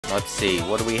Let's see.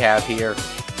 What do we have here?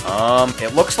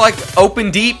 It looks like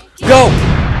open deep. Go!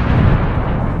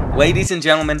 Ladies and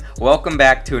gentlemen, welcome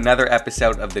back to another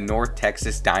episode of the North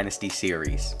Texas Dynasty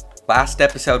series. Last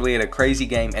episode we had a crazy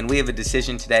game, and we have a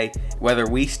decision today whether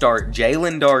we start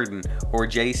Jalen Darden or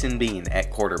Jason Bean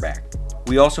at quarterback.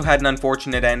 We also had an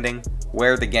unfortunate ending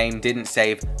where the game didn't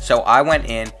save, so I went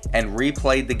in and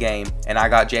replayed the game, and I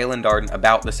got Jalen Darden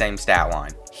about the same stat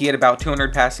line. He had about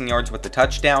 200 passing yards with the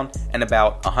touchdown and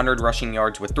about 100 rushing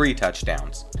yards with 3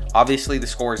 touchdowns. Obviously the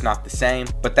score is not the same,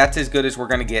 but that's as good as we're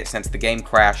going to get since the game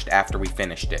crashed after we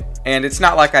finished it. And it's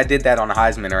not like I did that on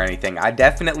Heisman or anything. I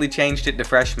definitely changed it to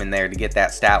freshman there to get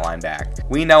that stat line back.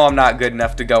 We know I'm not good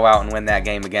enough to go out and win that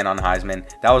game again on Heisman.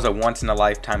 That was a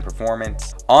once-in-a-lifetime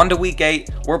performance. On to week 8,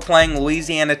 we're playing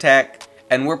Louisiana Tech,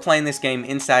 and we're playing this game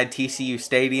inside TCU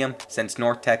Stadium since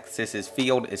North Texas's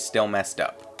field is still messed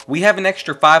up. We have an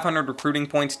extra 500 recruiting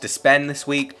points to spend this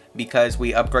week because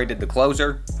we upgraded the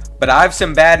closer. But I have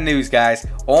some bad news, guys.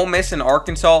 Ole Miss and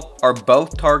Arkansas are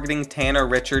both targeting Tanner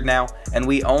Richard now, and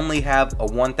we only have a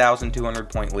 1,200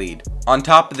 point lead. On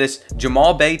top of this,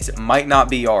 Jamal Bates might not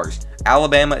be ours.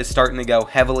 Alabama is starting to go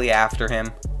heavily after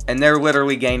him, and they're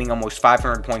literally gaining almost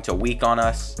 500 points a week on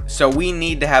us. So we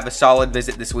need to have a solid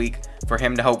visit this week for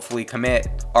him to hopefully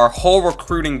commit. Our whole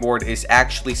recruiting board is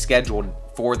actually scheduled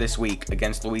for this week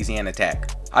against Louisiana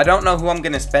Tech. I don't know who I'm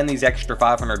going to spend these extra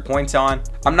 500 points on.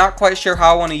 I'm not quite sure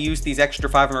how I want to use these extra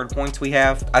 500 points we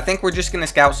have. I think we're just going to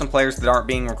scout some players that aren't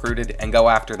being recruited and go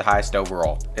after the highest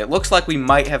overall. It looks like we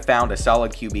might have found a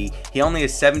solid QB. He only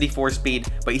has 74 speed,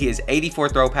 but he has 84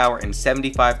 throw power and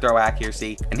 75 throw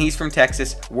accuracy, and he's from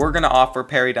Texas. We're going to offer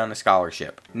Perry Dunn a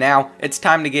scholarship. Now, it's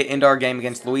time to get into our game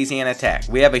against Louisiana Tech.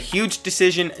 We have a huge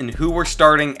decision in who we're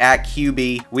starting at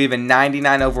QB. We have a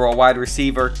 99 overall wide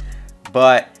receiver,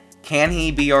 but can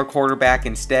he be our quarterback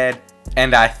instead?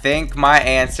 And I think my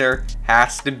answer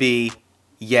has to be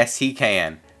yes, he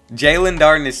can. Jalen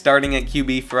Darden is starting at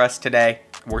QB for us today.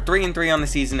 We're 3-3 on the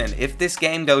season, and if this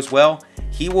game goes well,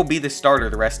 he will be the starter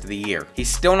the rest of the year. He's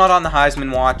still not on the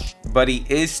Heisman watch, but he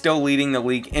is still leading the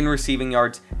league in receiving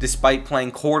yards despite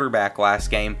playing quarterback last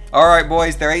game. Alright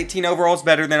boys, they're 18 overalls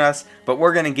better than us, but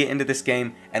we're going to get into this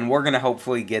game, and we're going to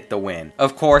hopefully get the win.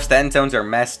 Of course, the end zones are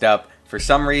messed up. For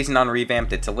some reason on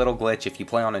Revamped, it's a little glitch. If you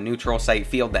play on a neutral site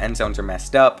field, the end zones are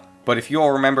messed up. But if you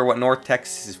all remember what North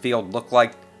Texas's field looked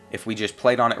like, if we just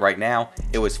played on it right now,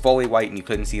 it was fully white and you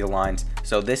couldn't see the lines.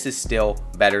 So this is still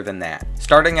better than that.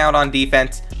 Starting out on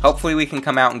defense, hopefully we can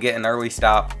come out and get an early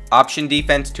stop. Option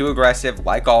defense, too aggressive,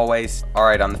 like always.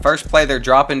 Alright, on the first play, they're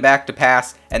dropping back to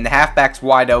pass, and the halfback's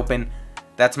wide open.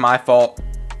 That's my fault.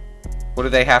 What do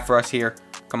they have for us here?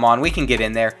 Come on, we can get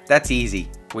in there. That's easy.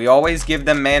 We always give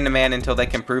them man-to-man until they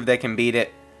can prove they can beat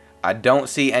it. I don't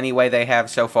see any way they have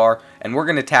so far, and we're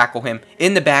going to tackle him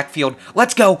in the backfield.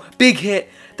 Let's go! Big hit!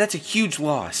 That's a huge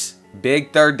loss.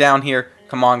 Big third down here.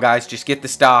 Come on, guys, just get the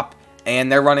stop. And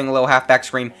they're running a little halfback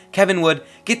screen. Kevin Wood,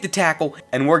 get the tackle,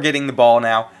 and we're getting the ball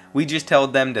now. We just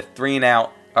held them to 3 and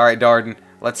out. All right, Darden,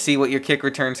 let's see what your kick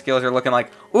return skills are looking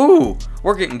like. Ooh,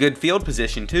 we're getting good field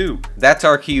position too. That's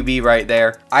our QB right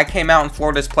there. I came out in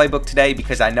Florida's playbook today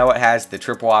because I know it has the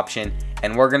triple option,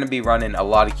 and we're going to be running a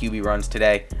lot of QB runs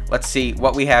today. Let's see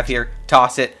what we have here.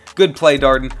 Toss it. Good play,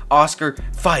 Darden. Oscar,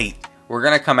 fight. We're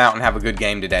going to come out and have a good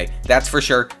game today. That's for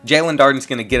sure. Jalen Darden's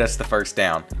going to get us the first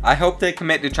down. I hope they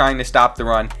commit to trying to stop the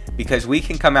run because we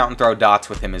can come out and throw dots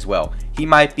with him as well. He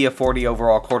might be a 40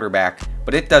 overall quarterback,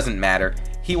 but it doesn't matter.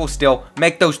 He will still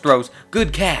make those throws.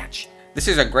 Good catch. This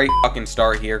is a great fucking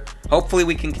start here. Hopefully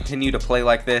we can continue to play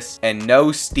like this. And no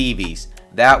Stevies.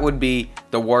 That would be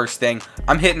the worst thing.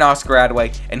 I'm hitting Oscar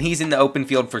Adway, and he's in the open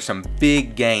field for some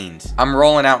big gains. I'm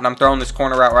rolling out, and I'm throwing this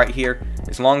corner route right here.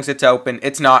 As long as it's open.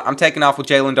 It's not. I'm taking off with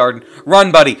Jalen Darden.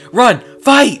 Run, buddy. Run.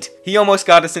 Fight. He almost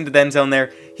got us into the end zone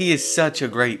there. He is such a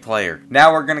great player.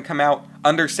 Now we're going to come out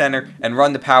under center and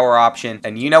run the power option.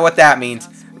 And you know what that means.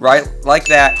 Right, like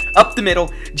that, up the middle.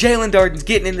 Jalen Darden's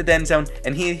getting into the end zone,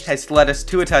 and he has led us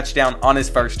to a touchdown on his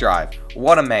first drive.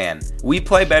 What a man. We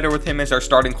play better with him as our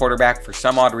starting quarterback for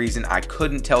some odd reason. I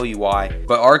couldn't tell you why,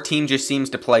 but our team just seems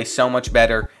to play so much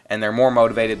better, and they're more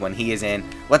motivated when he is in.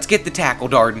 Let's get the tackle,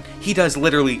 Darden. He does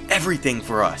literally everything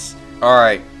for us. All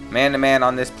right, man-to-man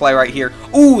on this play right here.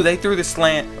 Ooh, they threw the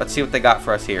slant. Let's see what they got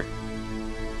for us here.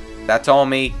 That's all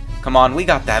me. Come on, we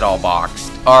got that all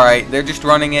boxed. All right, they're just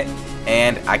running it.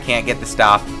 And I can't get the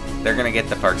stop. They're going to get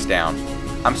the first down.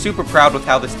 I'm super proud with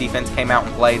how this defense came out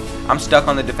and played. I'm stuck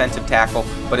on the defensive tackle,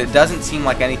 but it doesn't seem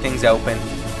like anything's open.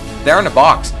 They're in a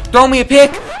box. Throw me a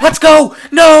pick. Let's go.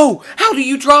 No. How do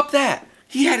you drop that?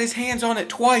 He had his hands on it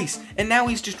twice, and now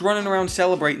he's just running around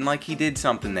celebrating like he did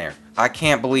something there. I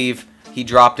can't believe he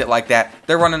dropped it like that.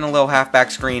 They're running a little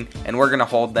halfback screen, and we're going to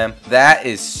hold them. That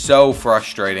is so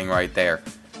frustrating right there.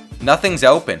 Nothing's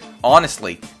open.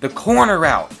 Honestly, the corner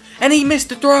route. And he missed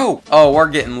the throw. Oh, we're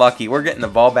getting lucky. We're getting the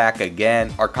ball back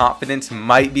again. Our confidence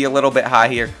might be a little bit high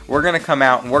here. We're going to come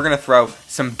out, and we're going to throw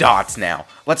some dots now.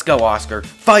 Let's go, Oscar.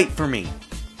 Fight for me.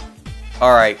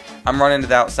 All right, I'm running to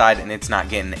the outside, and it's not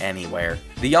getting anywhere.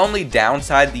 The only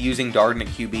downside to using Darden at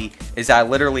QB is I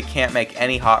literally can't make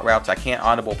any hot routes. I can't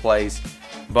audible plays,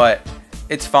 but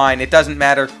it's fine. It doesn't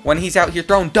matter. When he's out here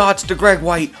throwing dots to Greg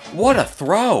White, what a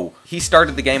throw. He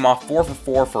started the game off 4 for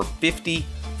 4 for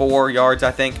 54 yards, I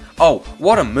think. Oh,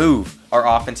 what a move. Our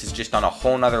offense is just on a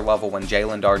whole nother level when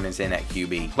Jalen Darden is in at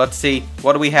QB. Let's see.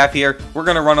 What do we have here? We're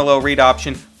going to run a little read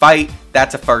option. Fight.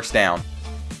 That's a first down.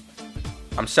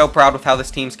 I'm so proud of how this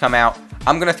team's come out.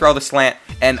 I'm going to throw the slant,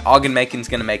 and Ogden Macon's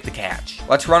going to make the catch.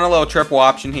 Let's run a little triple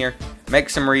option here. Make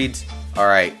some reads. All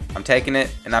right, I'm taking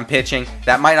it, and I'm pitching.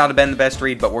 That might not have been the best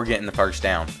read, but we're getting the first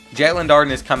down. Jalen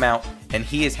Darden has come out, and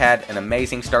he has had an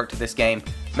amazing start to this game.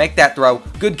 Make that throw.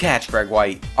 Good catch, Greg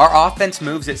White. Our offense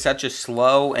moves at such a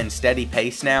slow and steady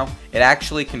pace now. It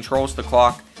actually controls the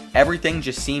clock. Everything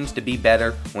just seems to be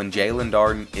better when Jalen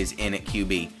Darden is in at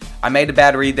QB. I made a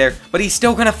bad read there, but he's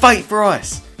still going to fight for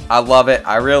us. I love it.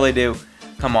 I really do.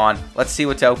 Come on. Let's see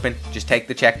what's open. Just take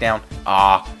the check down.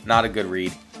 Ah, not a good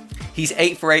read. He's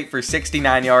 8 for 8 for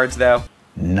 69 yards, though.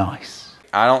 Nice.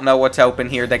 I don't know what's open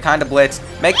here. They kind of blitzed.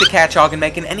 Make the catch, Ogden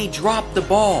Macon, and he dropped the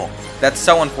ball. That's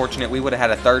so unfortunate. We would have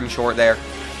had a 3rd and short there.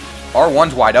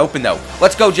 R1's wide open, though.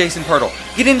 Let's go, Jason Pirtle.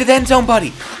 Get into the end zone,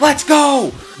 buddy. Let's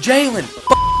go. Jalen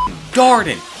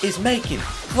Darden is making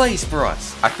plays for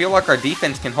us. I feel like our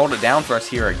defense can hold it down for us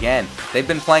here again. They've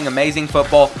been playing amazing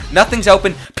football. Nothing's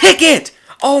open. Pick it!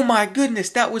 Oh my goodness,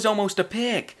 that was almost a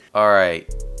pick. All right,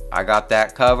 I got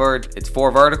that covered. It's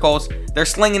 4 verticals. They're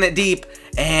slinging it deep,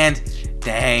 and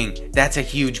dang, that's a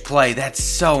huge play. That's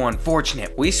so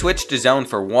unfortunate. We switched to zone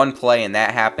for 1 play, and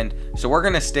that happened. So we're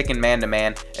going to stick in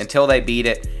man-to-man until they beat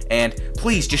it. And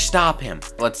please, just stop him.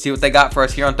 Let's see what they got for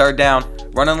us here on 3rd down.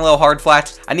 Running a little hard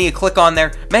flats. I need to click on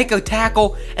there, make a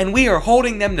tackle, and we are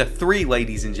holding them to 3,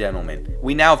 ladies and gentlemen.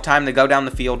 We now have time to go down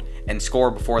the field and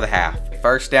score before the half.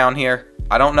 First down here.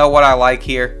 I don't know what I like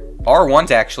here.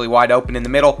 R1's actually wide open in the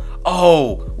middle.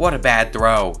 Oh, what a bad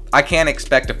throw. I can't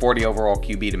expect a 40 overall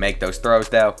QB to make those throws,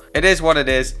 though. It is what it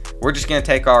is. We're just going to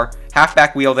take our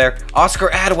halfback wheel there. Oscar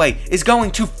Adaway is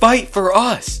going to fight for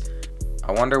us.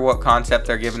 I wonder what concept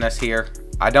they're giving us here.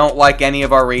 I don't like any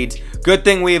of our reads. Good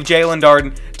thing we have Jalen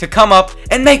Darden to come up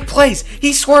and make plays.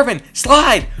 He's swerving.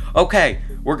 Slide. Okay,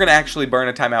 we're going to actually burn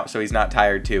a timeout so he's not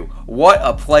tired too. What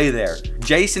a play there.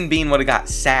 Jason Bean would have got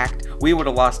sacked. We would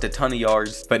have lost a ton of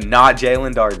yards, but not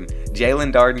Jalen Darden.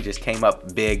 Jalen Darden just came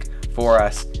up big for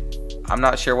us. I'm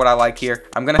not sure what I like here.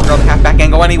 I'm going to throw the halfback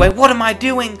angle anyway. What am I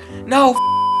doing? No,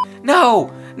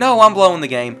 no, I'm blowing the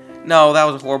game. No, that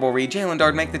was a horrible read. Jalen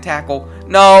Darden, make the tackle.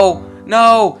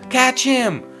 No, catch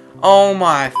him. Oh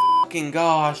my fucking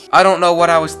gosh. I don't know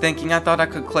what I was thinking. I thought I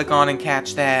could click on and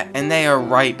catch that, and they are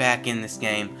right back in this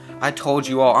game. I told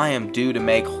you all I am due to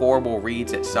make horrible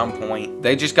reads at some point.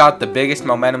 They just got the biggest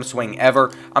momentum swing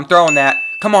ever. I'm throwing that.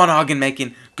 Come on, Ogden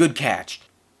Macon. Good catch.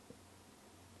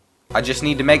 I just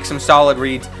need to make some solid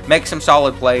reads, make some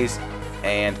solid plays,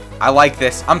 and I like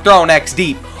this. I'm throwing X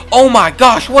deep. Oh my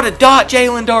gosh, what a dot,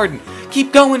 Jalen Darden.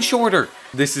 Keep going shorter.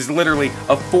 This is literally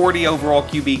a 40 overall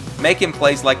QB making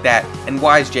plays like that. And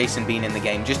why is Jason Bean in the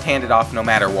game? Just hand it off no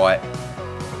matter what.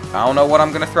 I don't know what I'm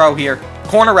going to throw here.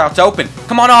 Corner route's open.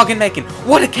 Come on, Ogden Macon.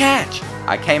 What a catch.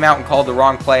 I came out and called the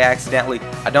wrong play accidentally.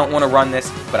 I don't want to run this,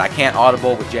 but I can't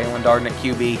audible with Jalen Darden at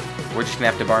QB. We're just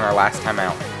going to have to burn our last time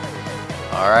out.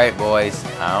 All right, boys.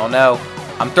 I don't know.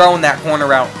 I'm throwing that corner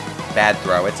route. Bad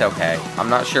throw. It's okay. I'm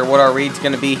not sure what our read's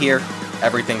going to be here.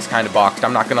 Everything's kind of boxed.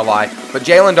 I'm not going to lie. But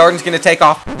Jalen Darden's going to take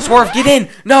off. Swerve, get in.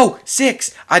 No,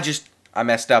 6. I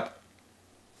messed up.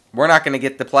 We're not going to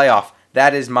get the playoff.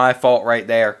 That is my fault right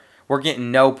there. We're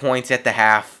getting no points at the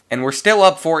half. And we're still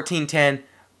up 14-10.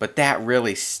 But that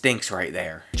really stinks right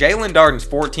there. Jalen Darden's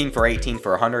 14 for 18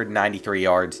 for 193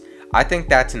 yards. I think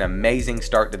that's an amazing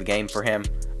start to the game for him.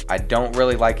 I don't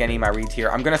really like any of my reads here.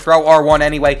 I'm going to throw R1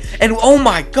 anyway. And oh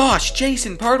my gosh,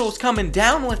 Jason Pirtle's coming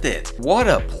down with it. What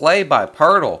a play by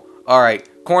Pirtle. All right,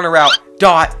 corner route,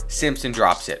 dot. Simpson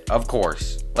drops it, of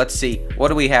course. Let's see. What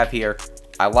do we have here?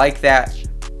 I like that.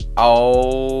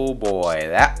 Oh boy,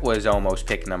 that was almost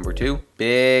pick number 2.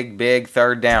 Big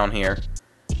 3rd down here.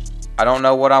 I don't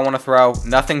know what I want to throw.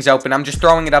 Nothing's open. I'm just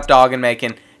throwing it up to Ogden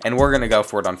Macon, and we're going to go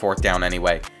for it on 4th down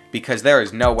anyway. because there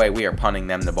is no way we are punting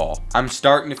them the ball. I'm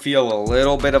starting to feel a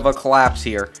little bit of a collapse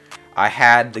here. I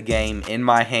had the game in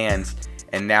my hands,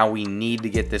 and now we need to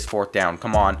get this fourth down.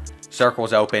 Come on.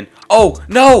 Circle's open. Oh,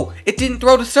 no! It didn't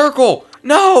throw to Circle!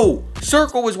 No!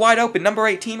 Circle was wide open. Number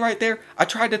 18 right there. I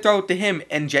tried to throw it to him,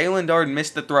 and Jalen Darden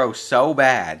missed the throw so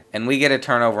bad. And we get a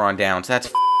turnover on downs.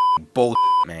 That's bullshit,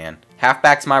 man.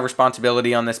 Halfback's my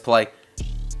responsibility on this play.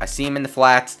 I see him in the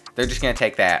flats. They're just going to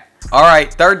take that. All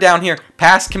right, third down here.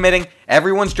 Pass committing.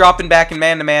 Everyone's dropping back in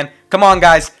man-to-man. Come on,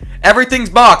 guys. Everything's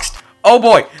boxed. Oh,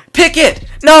 boy. Pick it.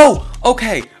 No.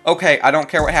 Okay. I don't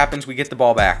care what happens. We get the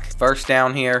ball back. First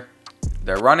down here.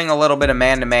 They're running a little bit of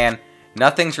man-to-man.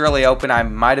 Nothing's really open. I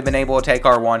might have been able to take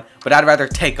R1, but I'd rather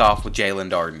take off with Jalen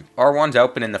Darden. R1's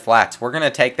open in the flats. We're going to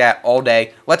take that all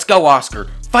day. Let's go, Oscar.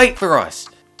 Fight for us.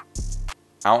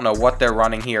 I don't know what they're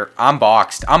running here. I'm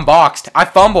boxed. I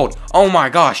fumbled. Oh, my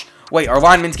gosh. Wait, our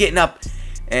lineman's getting up.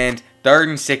 And 3rd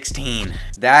and 16.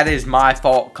 That is my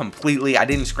fault completely. I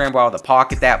didn't scramble out of the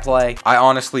pocket that play. I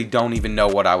honestly don't even know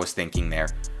what I was thinking there.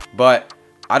 But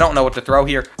I don't know what to throw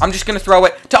here. I'm just going to throw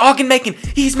it to Ogden Macon.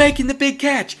 He's making the big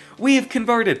catch. We have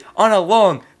converted on a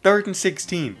long 3rd and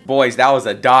 16. Boys, that was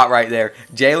a dot right there.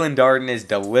 Jalen Darden is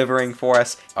delivering for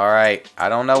us. All right, I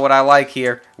don't know what I like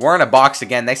here. We're in a box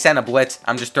again. They sent a blitz.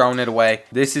 I'm just throwing it away.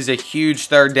 This is a huge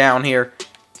third down here.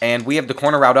 And we have the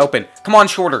corner route open. Come on,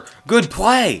 Shorter. Good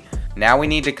play. Now we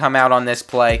need to come out on this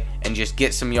play and just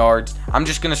get some yards. I'm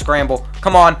just going to scramble.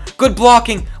 Come on. Good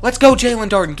blocking. Let's go, Jalen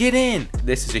Darden. Get in.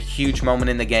 This is a huge moment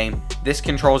in the game. This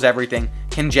controls everything.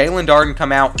 Can Jalen Darden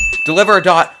come out? Deliver a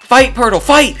dot. Fight, Pirtle.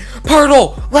 Fight.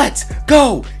 Pirtle. Let's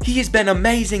go. He has been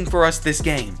amazing for us this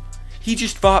game. He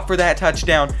just fought for that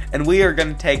touchdown, and we are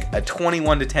going to take a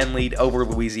 21-10 lead over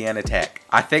Louisiana Tech.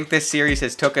 I think this series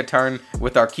has took a turn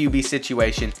with our QB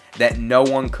situation that no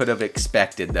one could have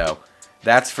expected, though.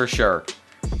 That's for sure.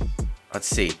 Let's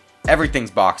see.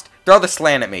 Everything's boxed. Throw the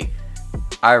slant at me.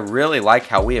 I really like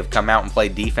how we have come out and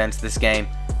played defense this game.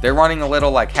 They're running a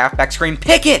little like halfback screen.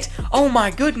 Pick it! Oh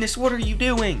my goodness, what are you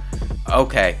doing?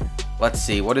 Okay, let's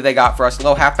see. What do they got for us?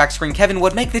 Low halfback screen. Kevin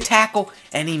Wood make the tackle,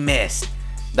 and he missed.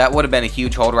 That would have been a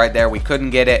huge hold right there. We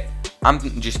couldn't get it. I'm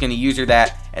just going to use her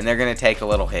that, and they're going to take a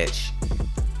little hitch.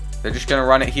 They're just going to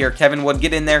run it here. Kevin Wood,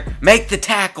 get in there. Make the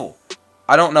tackle.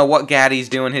 I don't know what Gaddy's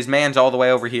doing. His man's all the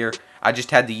way over here. I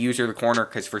just had to use her the corner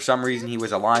because for some reason he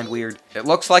was aligned weird. It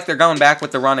looks like they're going back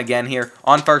with the run again here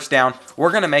on first down.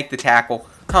 We're going to make the tackle.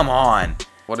 Come on.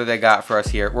 What do they got for us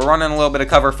here? We're running a little bit of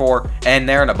cover 4, and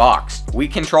they're in a box. We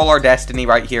control our destiny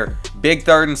right here. Big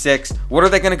 3rd and 6. What are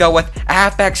they going to go with? A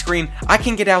halfback screen. I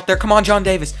can get out there. Come on, John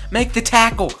Davis. Make the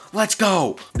tackle. Let's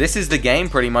go. This is the game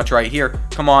pretty much right here.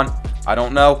 Come on. I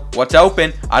don't know what's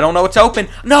open. I don't know what's open.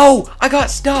 No, I got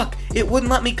stuck. It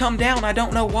wouldn't let me come down. I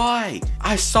don't know why.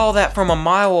 I saw that from a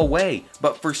mile away,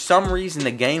 but for some reason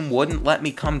the game wouldn't let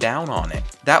me come down on it.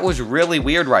 That was really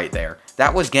weird right there.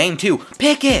 That was game 2.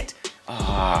 Pick it.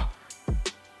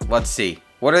 Let's see.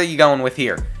 What are you going with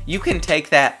here? You can take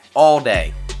that all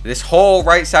day. This whole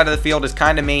right side of the field is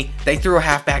kind of me. They threw a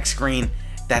halfback screen.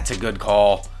 That's a good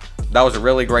call. That was a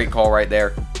really great call right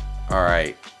there. All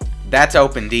right. That's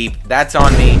open deep. That's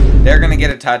on me. They're going to get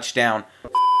a touchdown.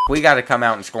 We got to come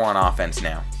out and score on offense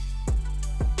now.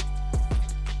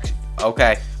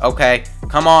 Okay.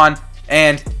 Come on.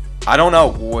 And I don't know.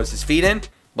 Was his feet in?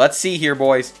 Let's see here,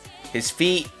 boys. His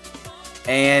feet.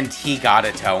 And he got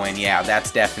a toe in. Yeah,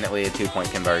 that's definitely a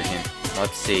 2-point conversion.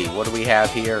 Let's see. What do we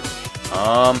have here?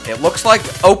 It looks like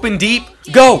open deep.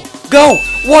 Go!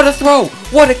 What a throw!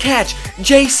 What a catch!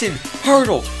 Jason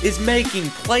Hurdle is making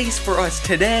plays for us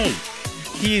today.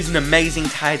 He is an amazing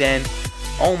tight end.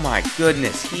 Oh my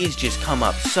goodness, he's just come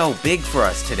up so big for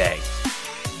us today.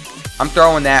 I'm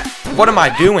throwing that. What am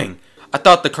I doing? I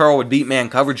thought the curl would beat man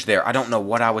coverage there. I don't know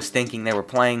what I was thinking. They were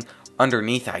playing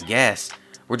underneath, I guess.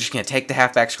 We're just going to take the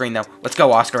halfback screen, though. Let's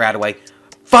go, Oscar Attaway.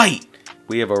 Fight!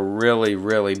 We have a really,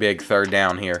 really big 3rd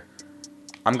down here.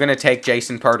 I'm going to take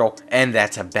Jason Pirtle, and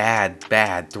that's a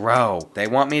bad throw. They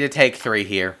want me to take 3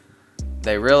 here.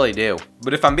 They really do.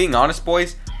 But if I'm being honest,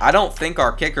 boys, I don't think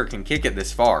our kicker can kick it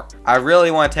this far. I really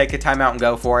want to take a timeout and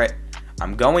go for it.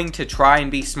 I'm going to try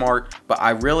and be smart, but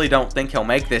I really don't think he'll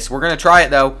make this. We're going to try it,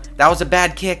 though. That was a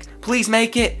bad kick. Please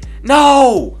make it.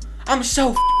 No! I'm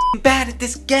so bad at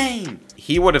this game.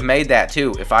 He would have made that,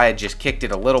 too, if I had just kicked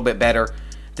it a little bit better.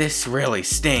 This really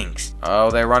stinks. Oh,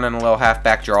 they're running a little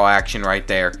halfback draw action right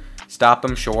there. Stop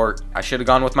him short. I should have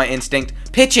gone with my instinct.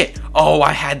 Pitch it. Oh,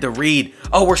 I had the read.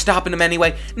 Oh, we're stopping him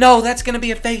anyway. No, that's going to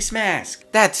be a face mask.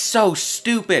 That's so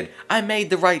stupid. I made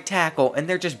the right tackle, and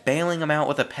they're just bailing him out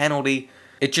with a penalty.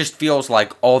 It just feels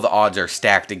like all the odds are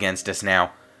stacked against us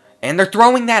now. And they're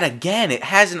throwing that again. It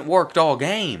hasn't worked all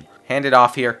game. Hand it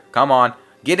off here. Come on.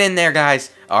 Get in there,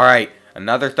 guys. All right.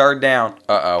 Another third down.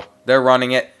 Uh-oh. They're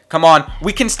running it. Come on.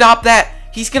 We can stop that.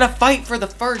 He's going to fight for the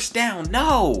first down.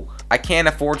 No. I can't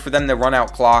afford for them to run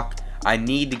out clock. I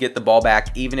need to get the ball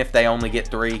back, even if they only get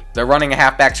 3. They're running a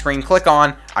halfback screen. Click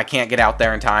on. I can't get out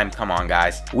there in time. Come on,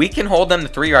 guys. We can hold them to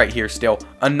 3 right here still.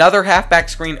 Another halfback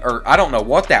screen, or I don't know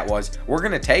what that was. We're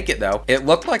going to take it, though. It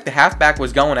looked like the halfback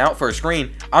was going out for a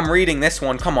screen. I'm reading this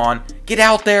one. Come on. Get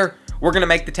out there. We're going to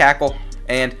make the tackle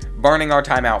and burning our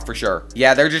timeout for sure.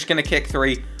 Yeah, they're just going to kick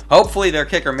 3. Hopefully their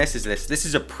kicker misses this. This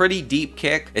is a pretty deep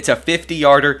kick. It's a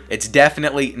 50-yarder. It's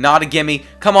definitely not a gimme.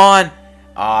 Come on.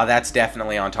 Ah, that's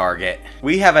definitely on target.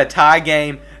 We have a tie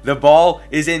game. The ball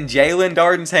is in Jalen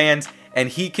Darden's hands, and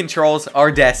he controls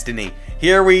our destiny.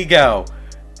 Here we go.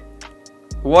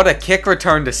 What a kick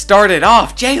return to start it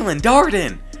off. Jalen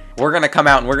Darden. We're going to come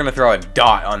out, and we're going to throw a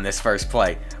dot on this first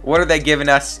play. What are they giving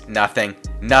us? Nothing.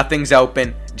 Nothing's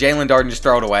open. Jalen Darden just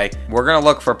throw it away. We're going to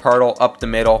look for Pirtle up the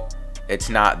middle. It's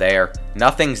not there.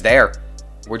 Nothing's there.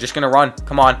 We're just going to run.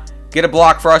 Come on. Get a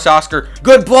block for us, Oscar.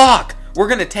 Good block. We're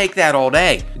going to take that all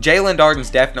day. Jalen Darden's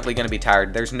definitely going to be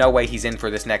tired. There's no way he's in for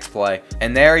this next play.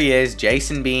 And there he is,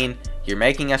 Jason Bean. You're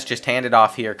making us just hand it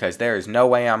off here because there is no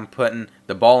way I'm putting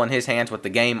the ball in his hands with the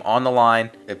game on the line.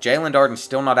 If Jalen Darden's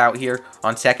still not out here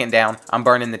on second down, I'm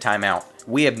burning the timeout.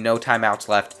 We have no timeouts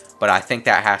left, but I think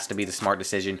that has to be the smart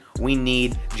decision. We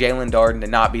need Jalen Darden to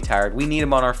not be tired. We need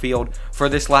him on our field for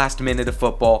this last minute of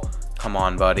football. Come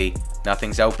on, buddy.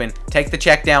 Nothing's open. Take the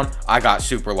check down. I got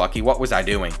super lucky. What was I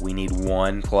doing? We need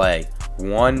one play.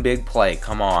 One big play.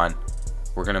 Come on.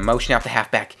 We're going to motion out the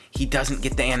halfback. He doesn't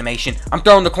get the animation. I'm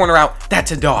throwing the corner out.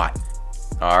 That's a dot.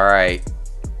 All right.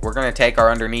 We're going to take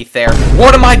our underneath there.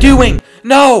 What am I doing?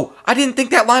 No! I didn't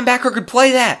think that linebacker could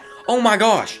play that. Oh my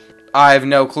gosh. I have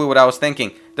no clue what I was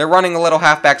thinking. They're running a little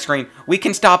halfback screen. We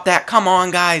can stop that. Come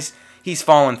on, guys. He's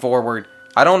falling forward.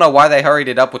 I don't know why they hurried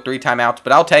it up with 3 timeouts,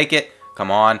 but I'll take it. Come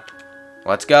on.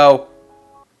 Let's go.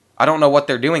 I don't know what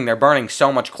they're doing. They're burning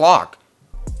so much clock.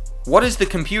 What is the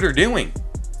computer doing?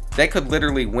 They could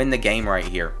literally win the game right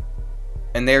here.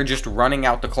 And they're just running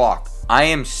out the clock. I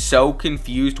am so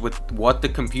confused with what the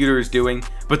computer is doing,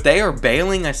 but they are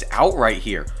bailing us out right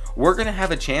here. We're going to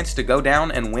have a chance to go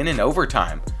down and win in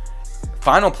overtime.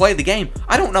 Final play of the game.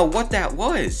 I don't know what that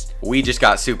was. We just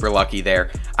got super lucky there.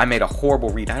 I made a horrible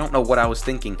read. I don't know what I was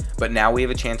thinking, but now we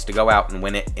have a chance to go out and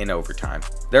win it in overtime.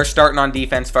 They're starting on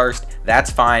defense first.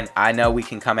 That's fine. I know we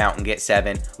can come out and get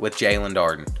 7 with Jalen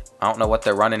Darden. I don't know what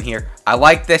they're running here. I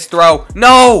like this throw.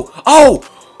 No! Oh!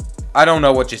 I don't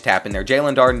know what just happened there.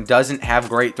 Jalen Darden doesn't have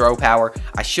great throw power.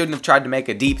 I shouldn't have tried to make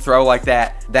a deep throw like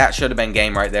that. That should have been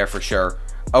game right there for sure.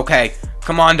 Okay,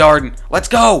 come on, Darden. Let's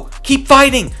go. Keep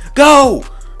fighting. Go.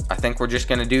 I think we're just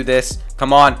going to do this.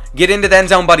 Come on. Get into the end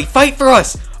zone, buddy. Fight for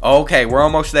us. Okay, we're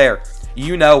almost there.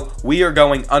 You know, we are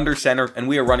going under center, and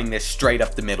we are running this straight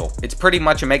up the middle. It's pretty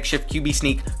much a makeshift QB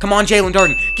sneak. Come on, Jalen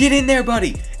Darden. Get in there,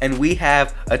 buddy. And we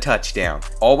have a touchdown.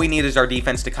 All we need is our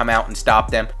defense to come out and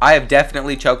stop them. I have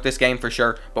definitely choked this game for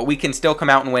sure, but we can still come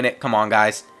out and win it. Come on,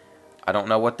 guys. I don't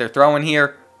know what they're throwing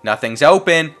here. Nothing's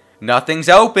open. Nothing's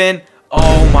open.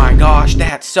 Oh my gosh,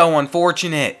 that's so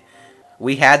unfortunate.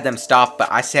 We had them stop, but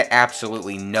I set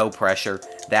absolutely no pressure.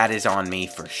 That is on me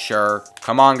for sure.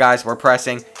 Come on, guys. We're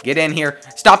pressing. Get in here.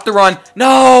 Stop the run.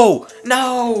 No!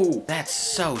 No! That's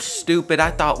so stupid.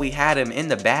 I thought we had him in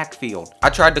the backfield.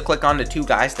 I tried to click on the 2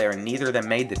 guys there, and neither of them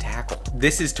made the tackle.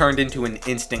 This has turned into an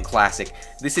instant classic.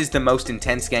 This is the most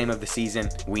intense game of the season.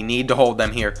 We need to hold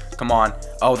them here. Come on.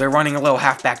 Oh, they're running a little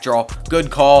halfback draw. Good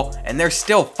call. And they're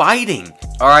still fighting.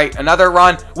 All right, another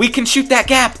run. We can shoot that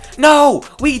gap. No!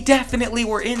 We definitely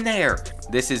were in there.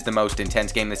 This is the most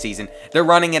intense game of the season. They're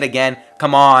running it again.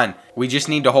 Come on. We just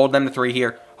need to hold them to 3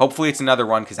 here. Hopefully it's another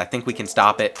run because I think we can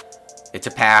stop it. It's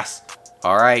a pass.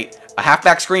 All right. A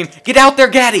halfback screen. Get out there,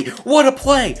 Gaddy. What a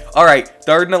play. All right.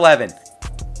 3rd and 11.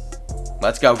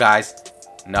 Let's go, guys.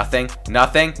 Nothing.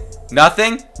 Nothing.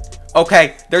 Nothing.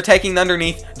 Okay, they're taking the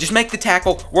underneath. Just make the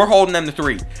tackle. We're holding them to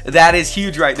 3. That is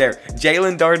huge right there.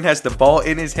 Jalen Darden has the ball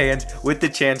in his hands with the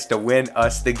chance to win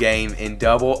us the game in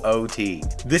double OT.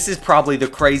 This is probably the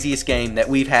craziest game that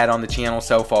we've had on the channel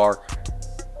so far.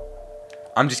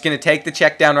 I'm just going to take the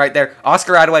check down right there.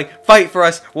 Oscar Radaway, fight for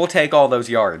us. We'll take all those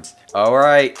yards. All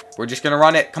right, we're just going to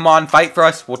run it. Come on, fight for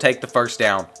us. We'll take the first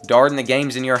down. Darden, the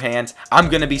game's in your hands. I'm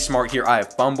going to be smart here. I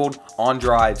have fumbled on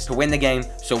drives to win the game,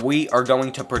 so we are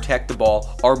going to protect the ball.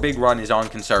 Our big run is on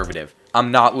conservative.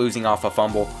 I'm not losing off a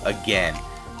fumble again.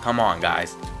 Come on,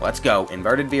 guys. Let's go.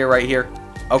 Inverted veer right here.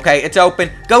 Okay, it's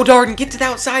open. Go, Darden. Get to the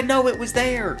outside. No, it was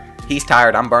there. He's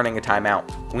tired. I'm burning a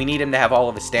timeout. We need him to have all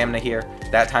of his stamina here.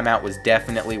 That timeout was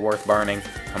definitely worth burning.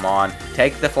 Come on.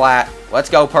 Take the flat. Let's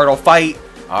go, Pirtle. Fight.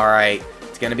 All right.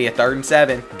 It's going to be a 3rd and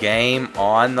 7. Game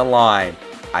on the line.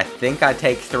 I think I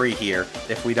take 3 here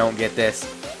if we don't get this.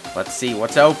 Let's see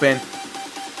what's open.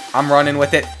 I'm running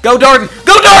with it. Go, Darden.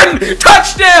 Go, Darden.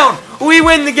 Touchdown. We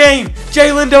win the game.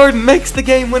 Jalen Darden makes the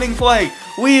game-winning play.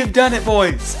 We have done it,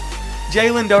 boys.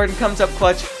 Jalen Darden comes up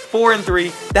clutch, 4 and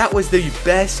 3. That was the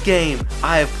best game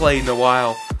I have played in a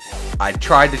while. I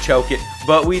tried to choke it,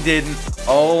 but we didn't.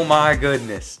 Oh my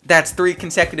goodness. That's 3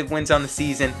 consecutive wins on the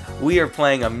season. We are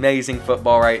playing amazing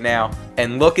football right now.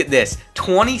 And look at this.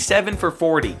 27 for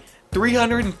 40.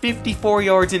 354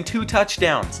 yards and 2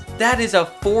 touchdowns. That is a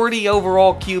 40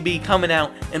 overall QB coming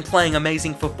out and playing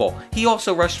amazing football. He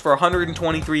also rushed for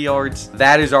 123 yards.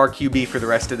 That is our QB for the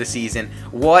rest of the season.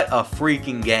 What a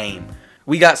freaking game.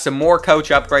 We got some more coach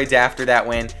upgrades after that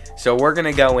win. So we're going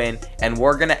to go in and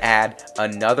we're going to add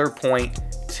another point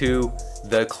to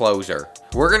the closer.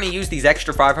 We're going to use these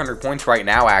extra 500 points right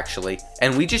now, actually.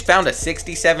 And we just found a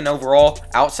 67 overall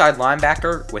outside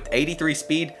linebacker with 83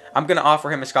 speed. I'm going to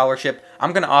offer him a scholarship.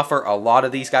 I'm going to offer a lot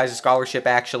of these guys a scholarship,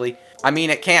 actually. I mean,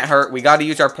 it can't hurt. We got to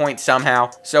use our points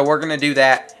somehow. So we're going to do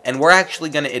that. And we're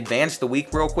actually going to advance the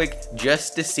week real quick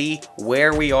just to see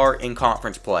where we are in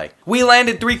conference play. We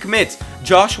landed 3 commits.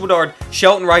 Josh Woodard,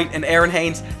 Shelton Wright, and Aaron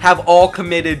Haynes have all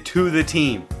committed to the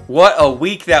team. What a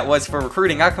week that was for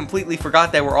recruiting. I completely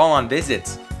forgot they were all on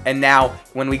visits. And now,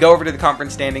 when we go over to the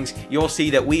conference standings, you'll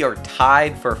see that we are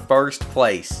tied for 1st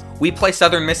place. We play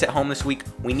Southern Miss at home this week.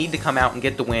 We need to come out and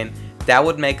get the win. That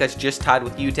would make us just tied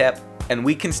with UTEP, and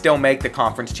we can still make the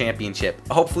conference championship.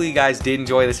 Hopefully you guys did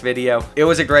enjoy this video. It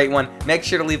was a great one. Make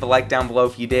sure to leave a like down below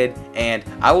if you did, and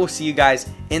I will see you guys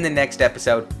in the next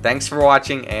episode. Thanks for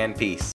watching, and peace.